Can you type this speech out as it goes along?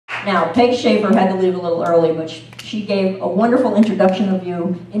Now, Peg Schaefer had to leave a little early, but she gave a wonderful introduction of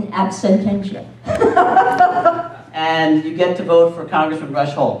you in absentia. And you get to vote for Congressman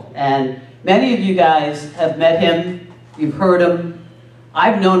Rush Holt. And many of you guys have met him, you've heard him.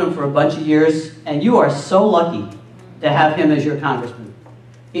 I've known him for a bunch of years, and you are so lucky to have him as your congressman.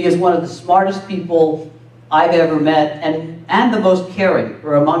 He is one of the smartest people I've ever met, and the most caring,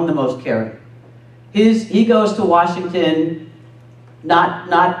 or among the most caring. He goes to Washington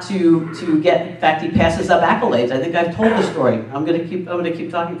not to get, in fact, he passes up accolades. I think I've told the story. I'm going to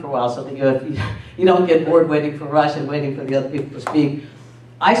keep talking for a while, so that you don't get bored waiting for Rush and waiting for the other people to speak.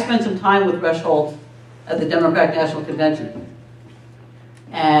 I spent some time with Rush Holt at the Democratic National Convention,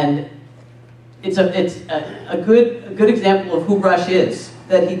 and it's a good example of who Rush is.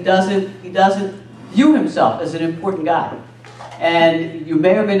 That he doesn't view himself as an important guy. And you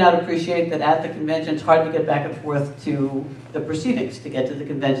may or may not appreciate that at the convention it's hard to get back and forth to the proceedings to get to the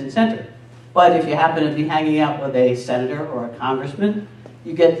convention center. But if you happen to be hanging out with a senator or a congressman,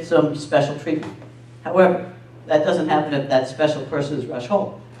 you get some special treatment. However, that doesn't happen if that special person is Rush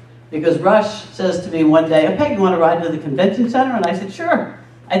Holt. Because Rush says to me one day, "Hey, Peg, you want to ride to the convention center?" And I said, "Sure.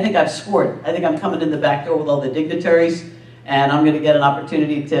 I think I've scored. I think I'm coming in the back door with all the dignitaries, and I'm going to get an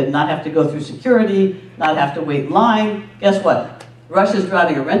opportunity to not have to go through security, not have to wait in line." Guess what? Rush is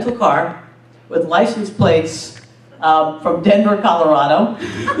driving a rental car with license plates from Denver, Colorado. I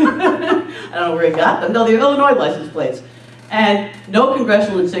don't know where he got them. No, they're Illinois license plates. And no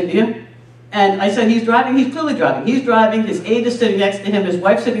congressional insignia. And I said, he's driving, he's clearly driving. He's driving, his aide is sitting next to him, his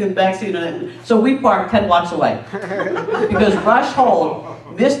wife's sitting in the back seat. So we parked 10 blocks away. Because Rush Holt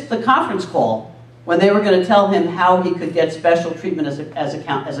missed the conference call when they were going to tell him how he could get special treatment as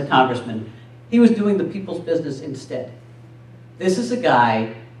a congressman. He was doing the people's business instead. This is a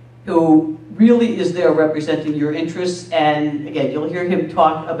guy who really is there representing your interests, and again, you'll hear him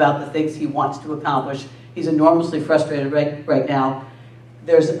talk about the things he wants to accomplish. He's enormously frustrated right now.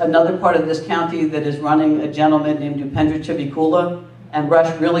 There's another part of this county that is running a gentleman named Upendra Chivikula, and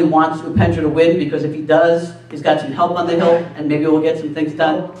Rush really wants Upendra to win, because if he does, he's got some help on the Hill, and maybe we'll get some things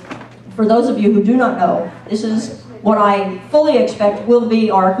done. For those of you who do not know, this is what I fully expect will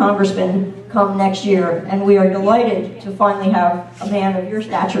be our congressman come next year, and we are delighted to finally have a man of your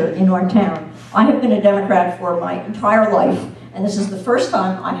stature in our town. I have been a Democrat for my entire life, and this is the first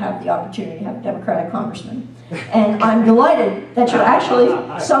time I have the opportunity to have a Democratic congressman. And I'm delighted that you're actually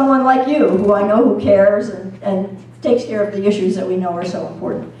someone like you, who I know who cares and takes care of the issues that we know are so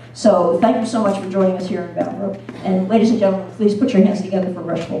important. So thank you so much for joining us here in Bound Brook. And ladies and gentlemen, please put your hands together for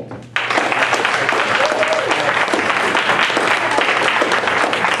Rush Holt.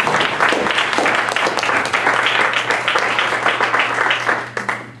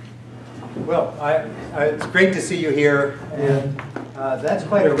 Well, it's great to see you here, and that's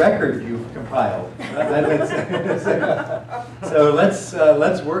quite a record you've compiled. So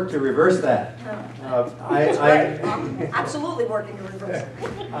let's work to reverse that. I'm absolutely working to reverse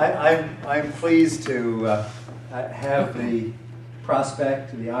it. I'm pleased to have the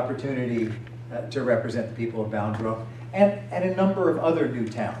prospect, the opportunity to represent the people of Bound Brook and a number of other new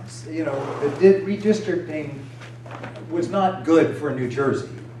towns. You know, the redistricting was not good for New Jersey.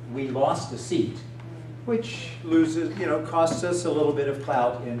 We lost a seat, which costs us a little bit of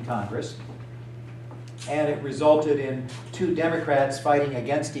clout in Congress. And it resulted in two Democrats fighting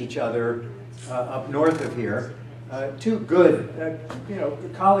against each other up north of here. Two good,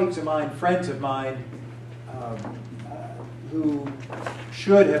 colleagues of mine, friends of mine, who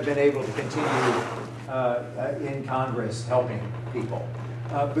should have been able to continue in Congress helping people.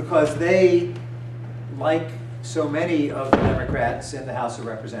 Because they, like so many of the Democrats in the House of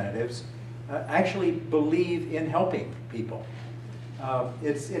Representatives, actually believe in helping people.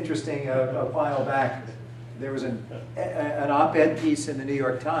 It's interesting, a while back, there was an op-ed piece in the New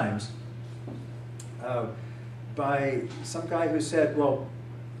York Times by some guy who said, well,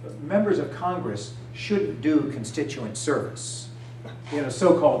 members of Congress shouldn't do constituent service,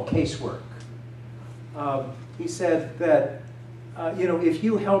 so-called casework. He said that, if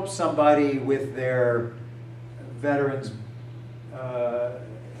you help somebody with their veterans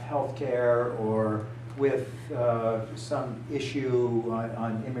health care or with some issue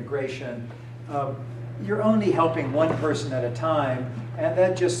on immigration, you're only helping one person at a time, and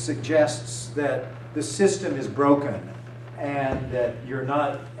that just suggests that the system is broken and that you're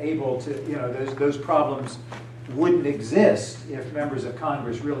not able to, those problems wouldn't exist if members of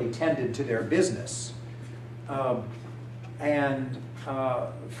Congress really tended to their business.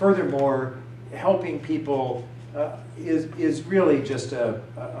 Furthermore, helping people is really just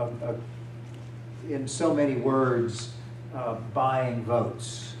in so many words, buying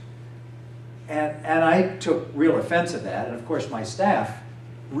votes. And I took real offense at that, and of course my staff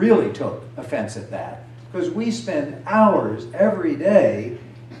really took offense at that, because we spend hours every day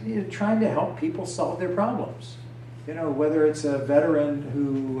trying to help people solve their problems. You know, whether it's a veteran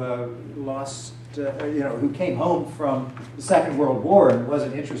who who came home from the Second World War and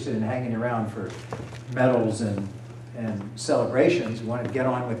wasn't interested in hanging around for medals and celebrations, he wanted to get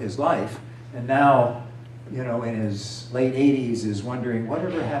on with his life, and now, you know, in his late 80s is wondering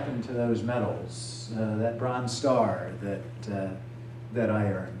whatever happened to those medals, that Bronze Star that I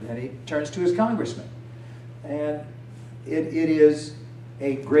earned. And he turns to his congressman. And it is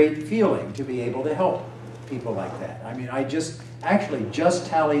a great feeling to be able to help people like that. I mean, I actually just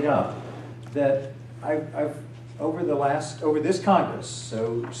tallied up that I've over this Congress,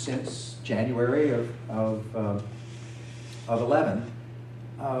 so since January of 11,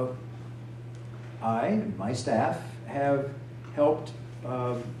 I and my staff have helped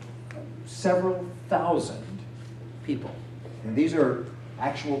several thousand people. And these are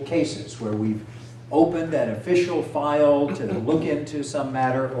actual cases where we've opened an official file to look into some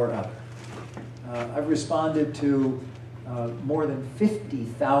matter or other. I've responded to more than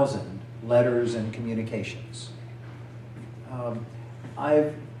 50,000 letters and communications.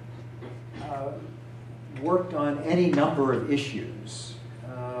 I've worked on any number of issues,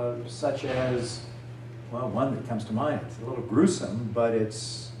 such as, well, one that comes to mind, it's a little gruesome, but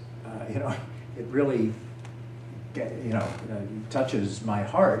it's, you know, it really, you know, touches my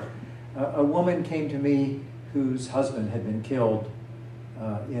heart. A woman came to me whose husband had been killed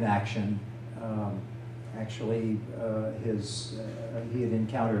in action. Actually, he had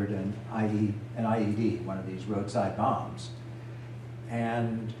encountered an IED, one of these roadside bombs,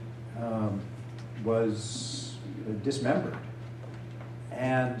 and was dismembered.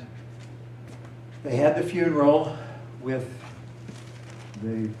 And they had the funeral with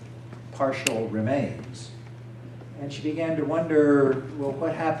the partial remains. And she began to wonder, well,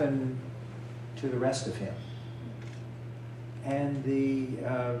 what happened to the rest of him? And the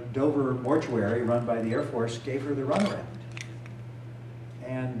Dover mortuary, run by the Air Force, gave her the runaround.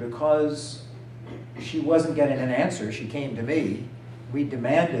 And because she wasn't getting an answer, she came to me. We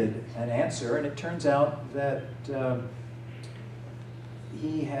demanded an answer, and it turns out that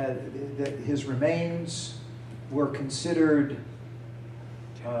his remains were considered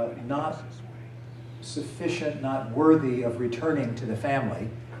not sufficient, not worthy of returning to the family,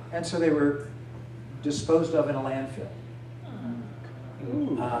 and so they were disposed of in a landfill.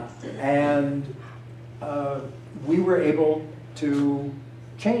 We were able to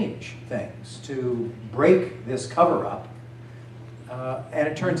change things, to break this cover-up, and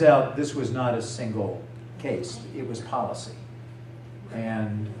it turns out this was not a single case, it was policy.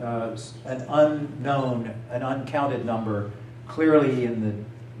 And an unknown, an uncounted number, clearly in the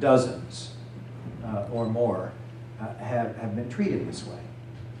dozens or more, have been treated this way.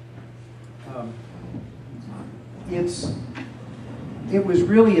 It was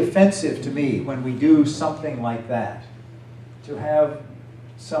really offensive to me when we do something like that, to have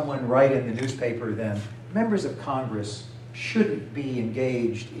someone write in the newspaper then, members of Congress shouldn't be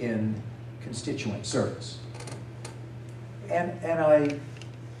engaged in constituent service. And I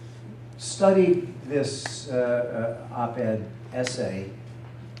studied this op-ed essay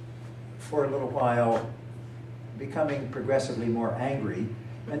for a little while, becoming progressively more angry,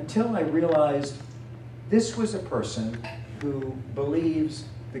 until I realized this was a person who believes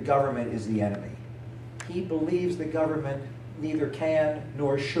the government is the enemy. He believes the government neither can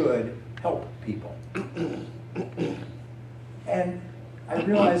nor should help people. And I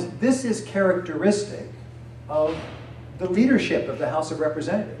realized this is characteristic of the leadership of the House of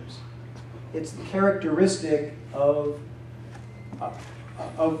Representatives. It's the characteristic of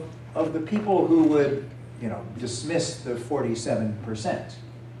the people who would, you know, dismiss the 47%.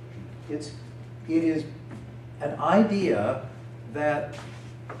 It is an idea that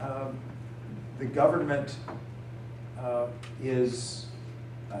the government is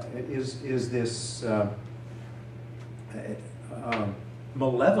this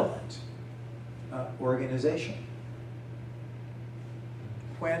malevolent organization.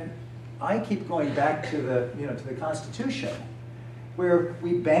 When I keep going back to the Constitution, where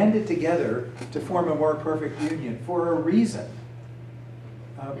we banded together to form a more perfect union for a reason,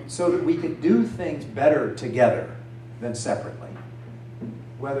 so that we could do things better together than separately,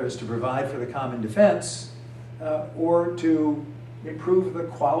 whether it's to provide for the common defense or to improve the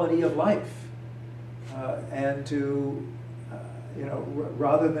quality of life, and to,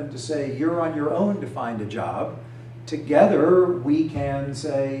 rather than to say you're on your own to find a job, together we can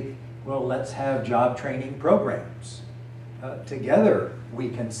say, well, let's have job training programs. Together we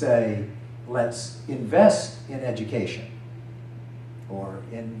can say, let's invest in education or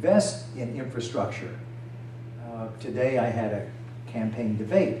invest in infrastructure. Today I had a campaign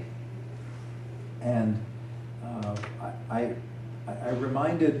debate, and I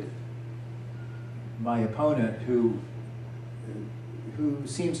reminded my opponent, who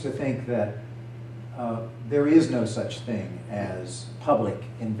seems to think that there is no such thing as public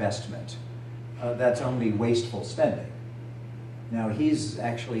investment. That's only wasteful spending. Now, he's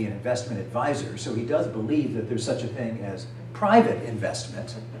actually an investment advisor, so he does believe that there's such a thing as private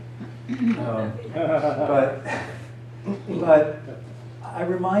investment. But I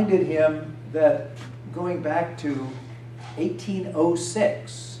reminded him that going back to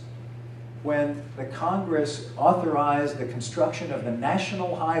 1806, when the Congress authorized the construction of the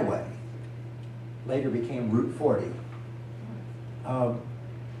National Highway, later became Route 40,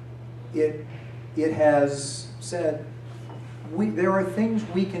 it has said, there are things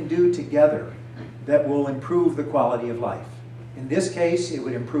we can do together that will improve the quality of life. In this case, it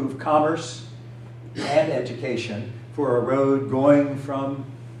would improve commerce and education for a road going from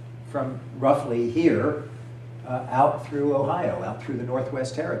roughly here out through Ohio, out through the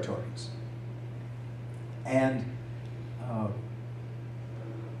Northwest Territories. And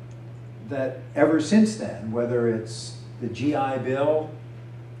that ever since then, whether it's the GI Bill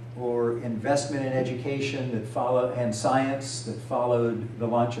or investment in education that followed, and science that followed the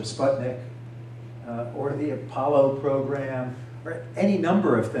launch of Sputnik, or the Apollo program, or any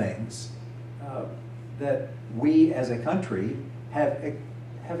number of things that we as a country have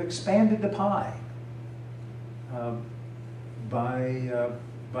expanded the pie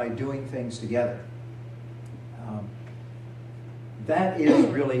by doing things together. That is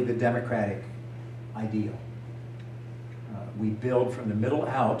really the democratic ideal. We build from the middle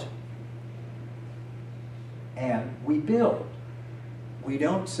out, and we build. We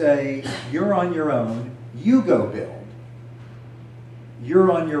don't say, you're on your own, you go build.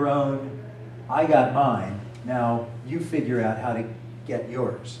 You're on your own, I got mine, now you figure out how to get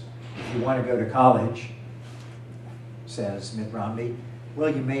yours. If you want to go to college, says Mitt Romney,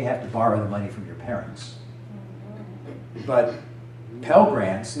 well, you may have to borrow the money from your parents. But Pell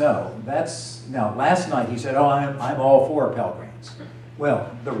Grants, no. Now, last night he said, oh, I'm all for Pell Grants.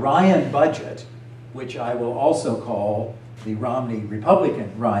 Well, the Ryan budget, which I will also call the Romney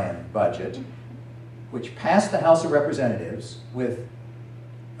Republican Ryan budget, which passed the House of Representatives with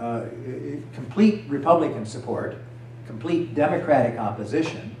complete Republican support, complete Democratic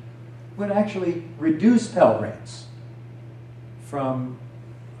opposition, would actually reduce Pell Grants from,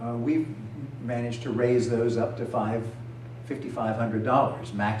 we've managed to raise those up to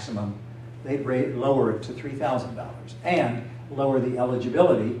 $5,500 maximum. They'd lower it to $3,000 and lower the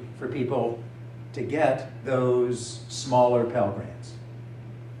eligibility for people to get those smaller Pell Grants.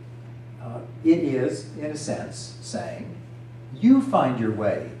 It is, in a sense, saying, you find your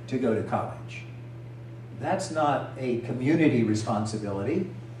way to go to college. That's not a community responsibility.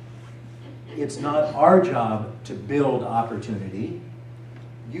 It's not our job to build opportunity.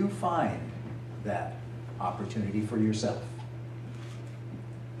 You find that opportunity for yourself.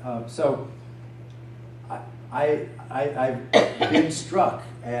 So I've been struck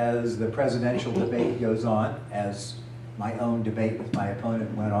as the presidential debate goes on, as my own debate with my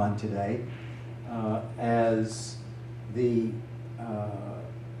opponent went on today, as the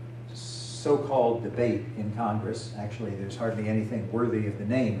so-called debate in Congress, actually there's hardly anything worthy of the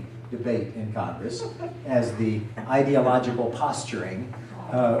name debate in Congress, as the ideological posturing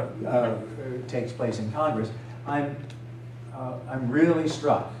takes place in Congress. I'm really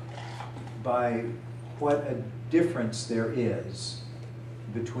struck by what a difference there is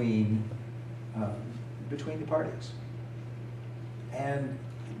between the parties. And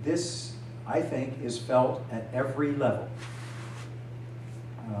this, I think, is felt at every level.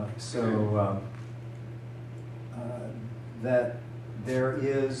 That there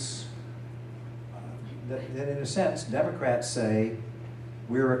is, that in a sense, Democrats say,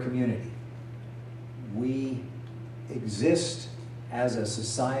 we're a community. We exist as a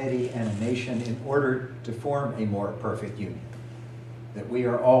society and a nation in order to form a more perfect union. That we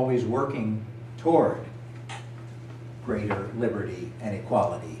are always working toward greater liberty and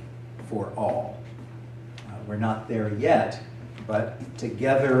equality for all. We're not there yet, but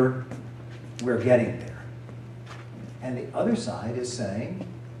together we're getting there. And the other side is saying,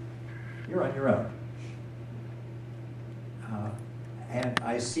 you're on your own. And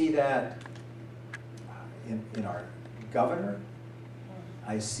I see that in our governor.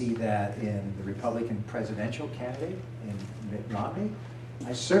 I see that in the Republican presidential candidate, in Mitt Romney.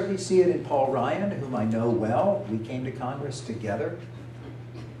 I certainly see it in Paul Ryan, whom I know well. We came to Congress together.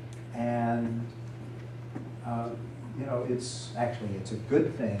 And And you know, it's a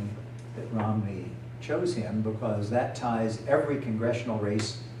good thing that Romney chose him, because that ties every congressional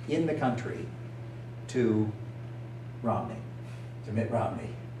race in the country to Romney, to Mitt Romney.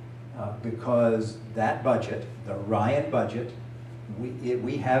 Because that budget, the Ryan budget,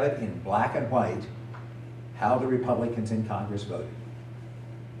 we have it in black and white how the Republicans in Congress voted.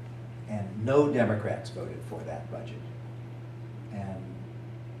 And no Democrats voted for that budget. And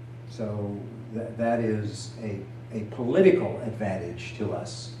so that is a political advantage to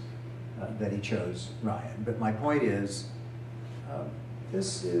us that he chose Ryan. But my point is,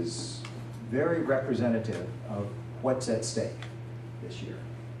 this is very representative of what's at stake this year.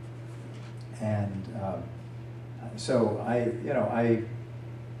 And so I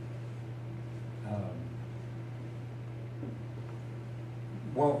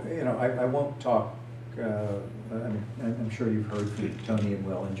won't talk. I mean, I'm sure you've heard from Tony and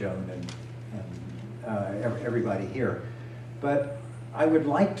Will and Joan and everybody here, but I would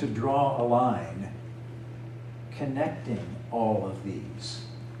like to draw a line connecting all of these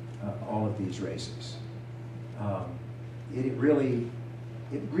races. It really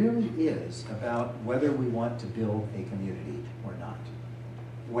is about whether we want to build a community or not,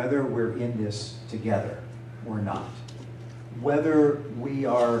 whether we're in this together or not, whether we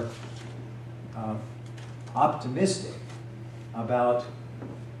are optimistic about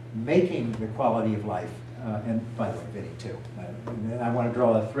making the quality of life, and by the way, Vinny too, I want to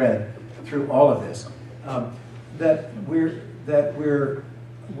draw a thread through all of this, that we're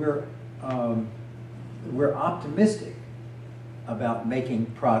optimistic about making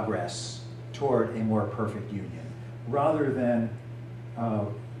progress toward a more perfect union, rather than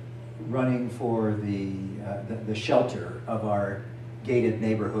running for the shelter of our gated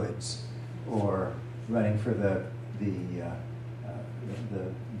neighborhoods, or running for the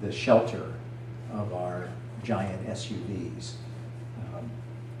shelter of our giant SUVs.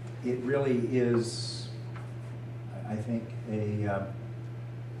 It really is, I think,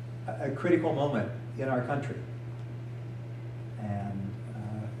 a critical moment in our country. And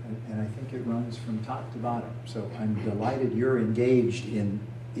I think it runs from top to bottom. So I'm delighted you're engaged in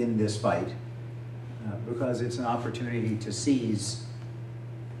this fight, because it's an opportunity to seize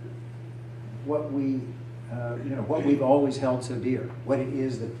what what we've always held so dear, what it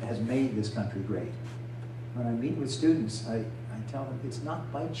is that has made this country great. When I meet with students, I tell them it's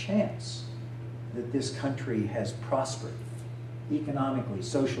not by chance that this country has prospered economically,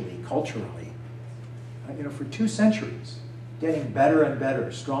 socially, culturally, for 2 centuries, getting better and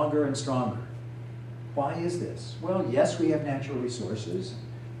better, stronger and stronger. Why is this? Well, yes, we have natural resources.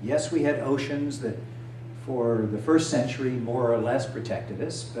 Yes, we had oceans that for the first century more or less protected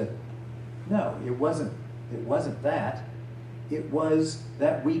us, but no, it wasn't that. It was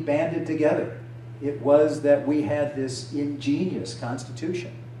that we banded together. It was that we had this ingenious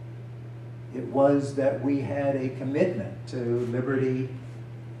Constitution. It was that we had a commitment to liberty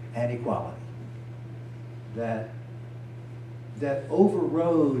and equality that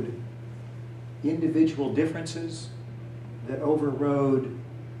overrode individual differences, that overrode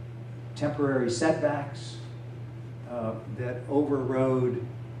temporary setbacks, that overrode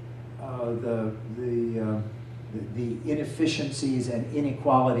the inefficiencies and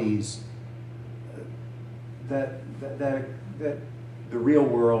inequalities that the real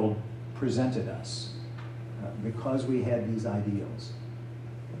world presented us, because we had these ideals.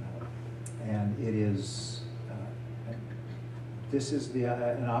 And it is, this is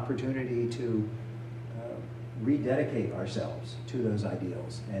an opportunity to rededicate ourselves to those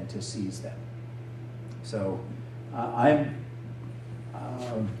ideals and to seize them. So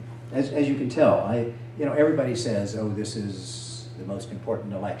as you can tell, everybody says, oh, this is the most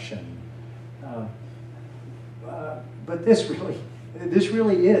important election. But this really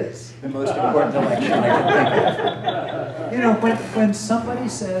is the most important election I can think of. When somebody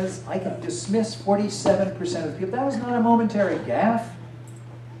says, I can dismiss 47% of the people, that was not a momentary gaffe.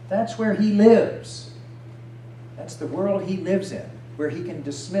 That's where he lives. That's the world he lives in, where he can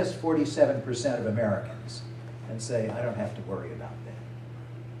dismiss 47% of Americans and say, I don't have to worry about that.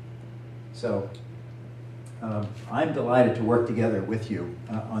 So I'm delighted to work together with you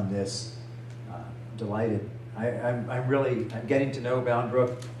on this. Delighted. I'm getting to know Bound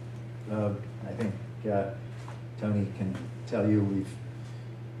Brook. I think Tony can tell you we've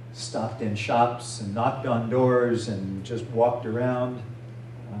stopped in shops and knocked on doors and just walked around.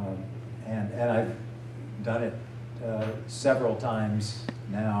 And I've done it several times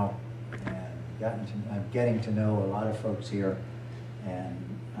now, and I'm getting to know a lot of folks here, and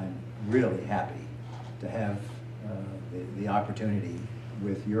I'm really happy to have the opportunity,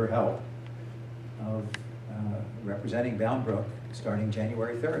 with your help, of representing Bound Brook starting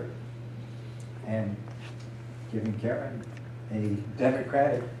January 3rd. And giving Karen a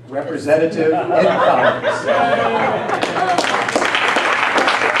Democratic representative in Congress.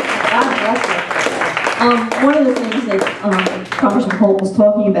 One of the things that Congressman Holt was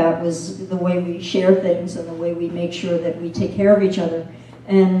talking about was the way we share things and the way we make sure that we take care of each other.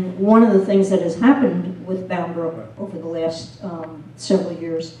 And one of the things that has happened with Bound Brook over the last several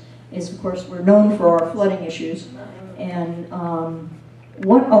years is, of course, we're known for our flooding issues. And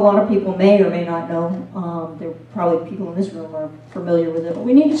what a lot of people may or may not know, there are probably people in this room are familiar with it, but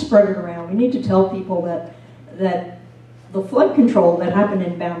we need to spread it around. We need to tell people that the flood control that happened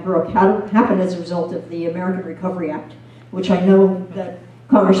in Bound Brook happened as a result of the American Recovery Act, which I know that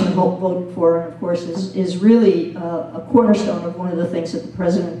Congressman Holt voted for, and of course is really a cornerstone of one of the things that the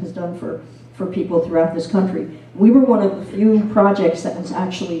President has done for people throughout this country. We were one of the few projects that was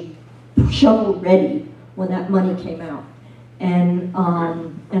actually shovel-ready when that money came out. And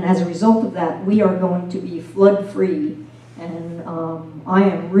as a result of that, we are going to be flood-free. And I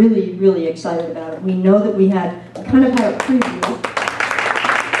am really, really excited about it. We know that we kind of had a preview.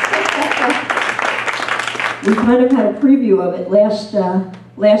 We kind of had a preview of it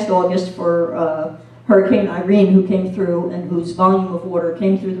last August for Hurricane Irene, who came through and whose volume of water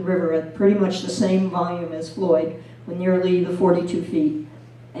came through the river at pretty much the same volume as Floyd, with nearly the 42 feet.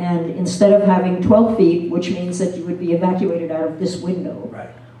 And instead of having 12 feet, which means that you would be evacuated out of this window, Right.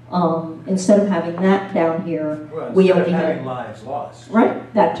 Instead of having that down here, Well, we instead only of had having lives lost.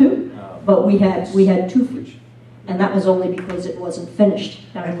 right, that too. But we had 2 feet, and that was only because it wasn't finished.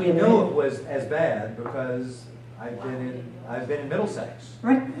 And we know it was as bad because I've been in Middlesex.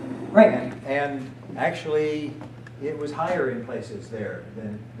 Right, right. And actually, it was higher in places there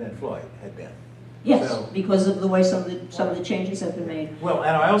than Floyd had been. Yes, So, because of the way some of the changes have been made. well,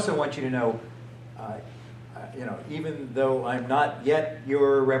 and I also want you to know, even though I'm not yet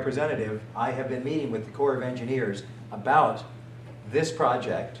your representative, I have been meeting with the Corps of Engineers about this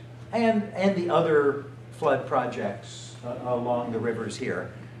project and the other flood projects along the rivers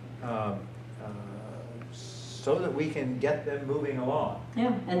here, so that we can get them moving along.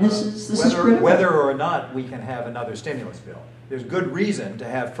 Yeah, and this is critical. Whether or not we can have another stimulus bill. There's good reason to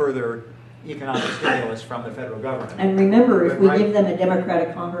have further economic stimulus from the federal government. And remember, if But we right- give them a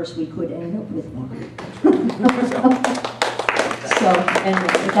Democratic Congress, we could end up with one. So, and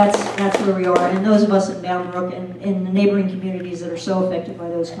that's where we are. And those of us in Bound Brook and in the neighboring communities that are so affected by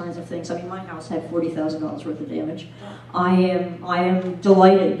those kinds of things. I mean, my house had $40,000 worth of damage. I am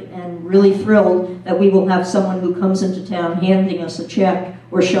delighted and really thrilled that we will have someone who comes into town handing us a check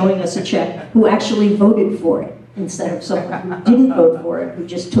or showing us a check who actually voted for it, instead of someone who didn't vote for it, who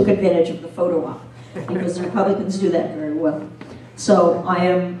just took advantage of the photo op, because the Republicans do that very well. So I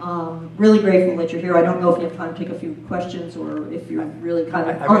am really grateful that you're here. I don't know if you have time to take a few questions or if you're really kind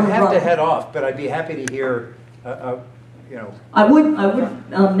of I on would the have to run. head off, but I'd be happy to hear, I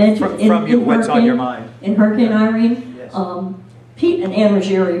would mention from you what's on your mind. In Hurricane Irene, Yes. Pete and Ann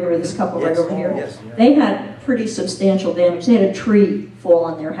Ruggieri, who are this couple right Yes, over here, yes. they had pretty substantial damage. They had a tree fall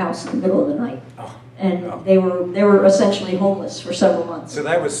on their house in the middle of the night. Oh. And Oh. they were essentially homeless for several months. So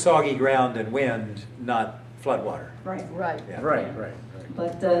that was soggy ground and wind, not floodwater. Right. Right. Yeah. Right.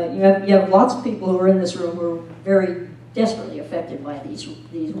 But you have lots of people who are in this room who are very desperately affected by these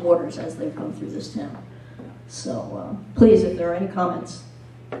waters as they've come through this town. So please, if there are any comments.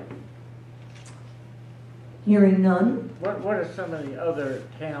 Hearing none. What are some of the other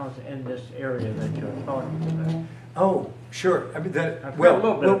towns in this area that you're talking about? Oh, sure. I mean, I've heard a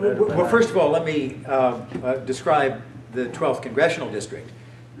little bit of it, but first of all, let me describe the 12th Congressional District.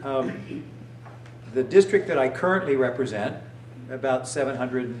 The district that I currently represent, about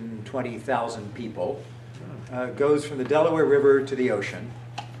 720,000 people, goes from the Delaware River to the ocean,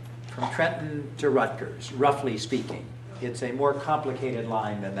 from Trenton to Rutgers, roughly speaking. It's a more complicated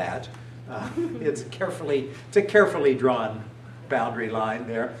line than that. It's a carefully drawn boundary line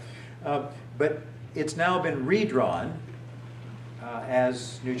there. But it's now been redrawn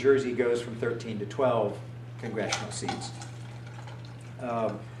as New Jersey goes from 13 to 12 congressional seats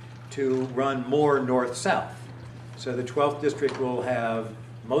to run more north-south. So the 12th district will have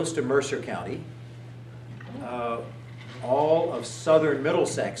most of Mercer County, all of southern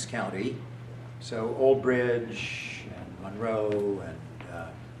Middlesex County, so Old Bridge and Monroe and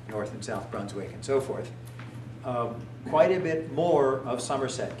North and South Brunswick and so forth. Quite a bit more of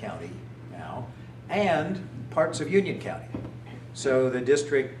Somerset County now, and parts of Union County. So the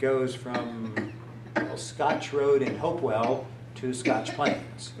district goes from Scotch Road in Hopewell to Scotch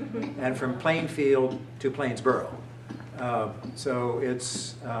Plains, and from Plainfield to Plainsboro. So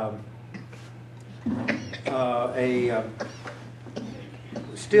it's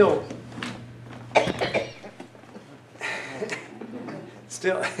still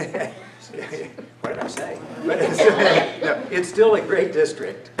what did I say? But it's still a great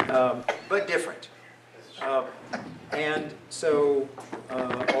district, but different. And so,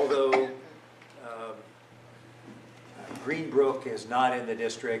 although Greenbrook is not in the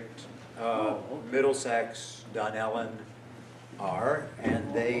district, Middlesex, Dunellen are,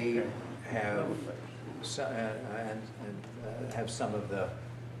 and they have have some of the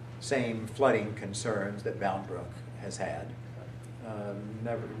same flooding concerns that Bound Brook has had.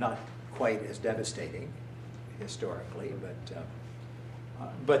 Not quite as devastating historically,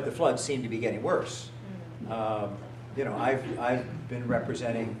 but the floods seem to be getting worse. You know, I've been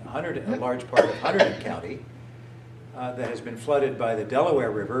representing a large part of Hunterdon County that has been flooded by the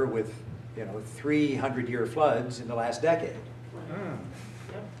Delaware River with 300-year floods in the last decade.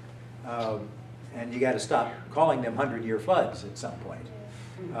 And you got to stop calling them 100-year floods at some point.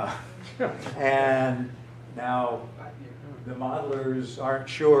 And now the modelers aren't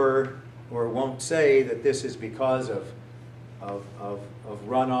sure or won't say that this is because of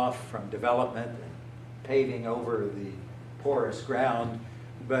runoff from development and paving over the porous ground,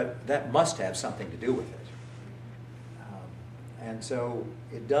 but that must have something to do with it. And so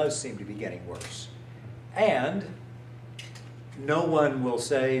it does seem to be getting worse. And no one will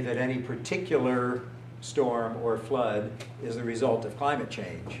say that any particular storm or flood is the result of climate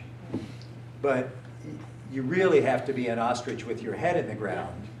change. But you really have to be an ostrich with your head in the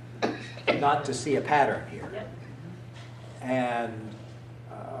ground not to see a pattern here. And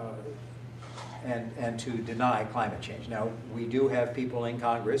to deny climate change. Now, we do have people in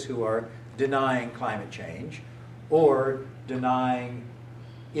Congress who are denying climate change, or denying,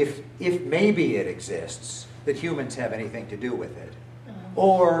 if maybe it exists, that humans have anything to do with it.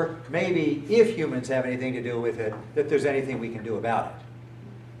 Or maybe, if humans have anything to do with it, that there's anything we can do about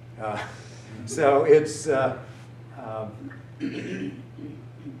it. So it's, I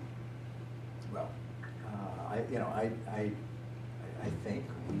think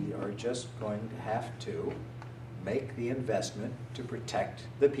we are just going to have to make the investment to protect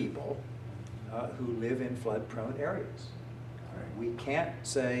the people who live in flood-prone areas. We can't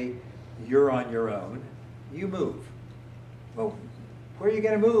say, you're on your own, you move. Well, where are you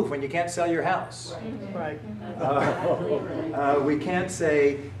going to move when you can't sell your house? Right. We can't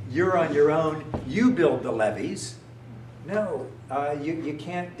say, you're on your own, you build the levees. No, you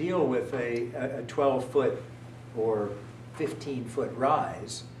can't deal with a 12-foot or 15-foot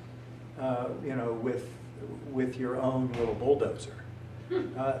rise, with your own little bulldozer.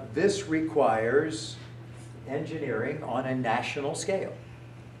 This requires engineering on a national scale,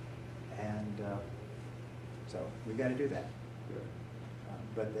 and so we've got to do that.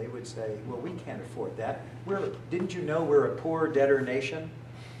 But they would say, well, we can't afford that. Didn't you know we're a poor debtor nation?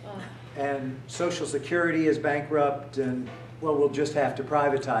 And Social Security is bankrupt, and well, we'll just have to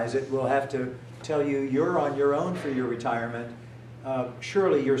privatize it. We'll have to tell you you're on your own for your retirement.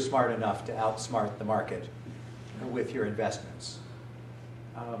 Surely you're smart enough to outsmart the market with your investments.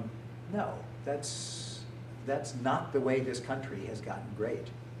 No, that's not the way this country has gotten great.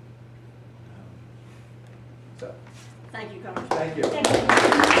 So. Thank you, Congressman. Thank you. Thank you.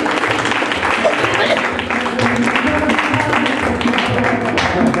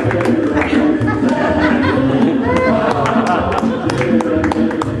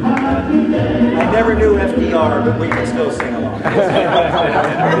 I never knew FDR, but we can still sing along.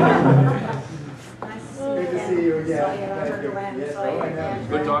 Good to see you again.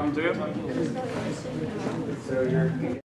 Good talking to you. So you're